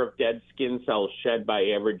number of dead skin cells shed by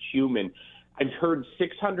average human, I've heard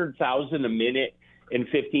 600,000 a minute and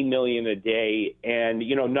 15 million a day. And,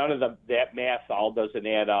 none of that math all doesn't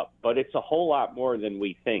add up, but it's a whole lot more than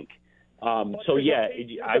we think. I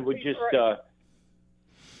would just.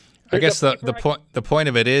 I guess the point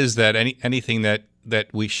of it is that anything that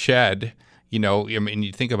we shed,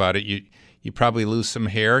 you think about it, you probably lose some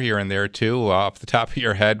hair here and there too off the top of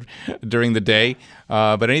your head during the day.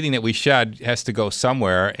 But anything that we shed has to go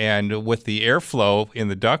somewhere, and with the airflow in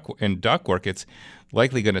the ductwork, it's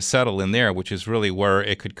likely going to settle in there, which is really where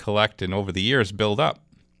it could collect and over the years build up.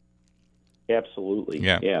 Absolutely.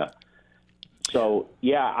 Yeah. So,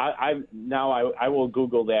 I will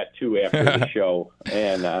Google that, too, after the show.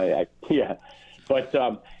 And,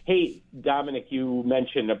 But, hey, Domenic, you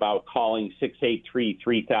mentioned about calling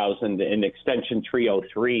 683-3000 and extension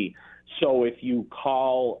 303. So if you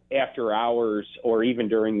call after hours or even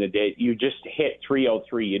during the day, you just hit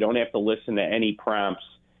 303. You don't have to listen to any prompts.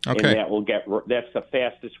 Okay. And that's the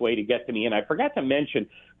fastest way to get to me. And I forgot to mention,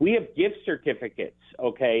 we have gift certificates,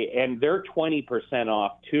 okay, and they're 20%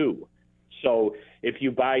 off, too. So if you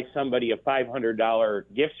buy somebody a $500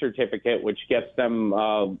 gift certificate, which gets them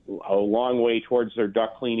a long way towards their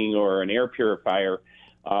duct cleaning or an air purifier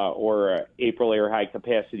or a April Air high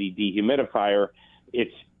capacity dehumidifier,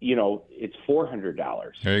 it's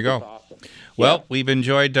 $400. There you go. That's awesome. Well, we've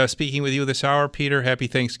enjoyed speaking with you this hour, Peter. Happy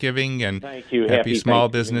Thanksgiving and thank you. Happy Small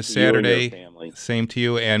Business Saturday. You and your family. Same to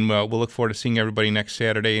you, and we'll look forward to seeing everybody next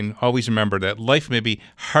Saturday. And always remember that life may be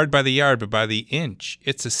hard by the yard, but by the inch,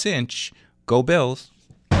 it's a cinch. Go Bills.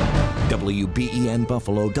 WBEN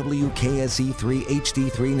Buffalo, WKSE3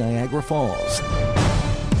 HD3 Niagara Falls.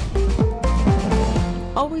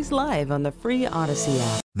 Always live on the free Odyssey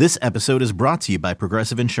app. This episode is brought to you by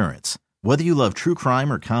Progressive Insurance. Whether you love true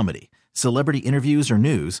crime or comedy, celebrity interviews or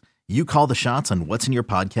news, you call the shots on what's in your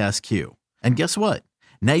podcast queue. And guess what?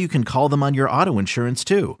 Now you can call them on your auto insurance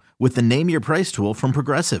too with the Name Your Price tool from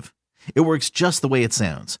Progressive. It works just the way it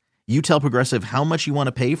sounds. You tell Progressive how much you want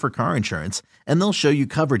to pay for car insurance, and they'll show you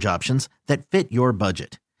coverage options that fit your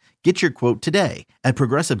budget. Get your quote today at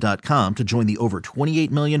Progressive.com to join the over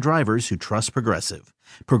 28 million drivers who trust Progressive.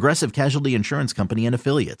 Progressive Casualty Insurance Company and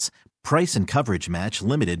Affiliates. Price and coverage match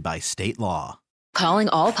limited by state law. Calling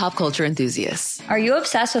all pop culture enthusiasts. Are you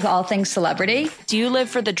obsessed with all things celebrity? Do you live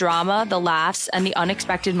for the drama, the laughs, and the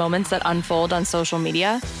unexpected moments that unfold on social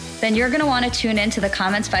media? Then you're going to want to tune in to the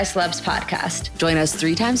Comments by Celebs podcast. Join us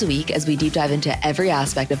 3 times a week as we deep dive into every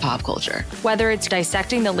aspect of pop culture. Whether it's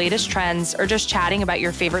dissecting the latest trends or just chatting about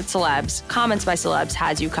your favorite celebs, Comments by Celebs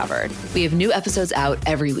has you covered. We have new episodes out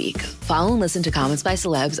every week. Follow and listen to Comments by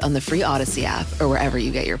Celebs on the free Odyssey app or wherever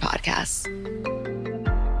you get your podcasts.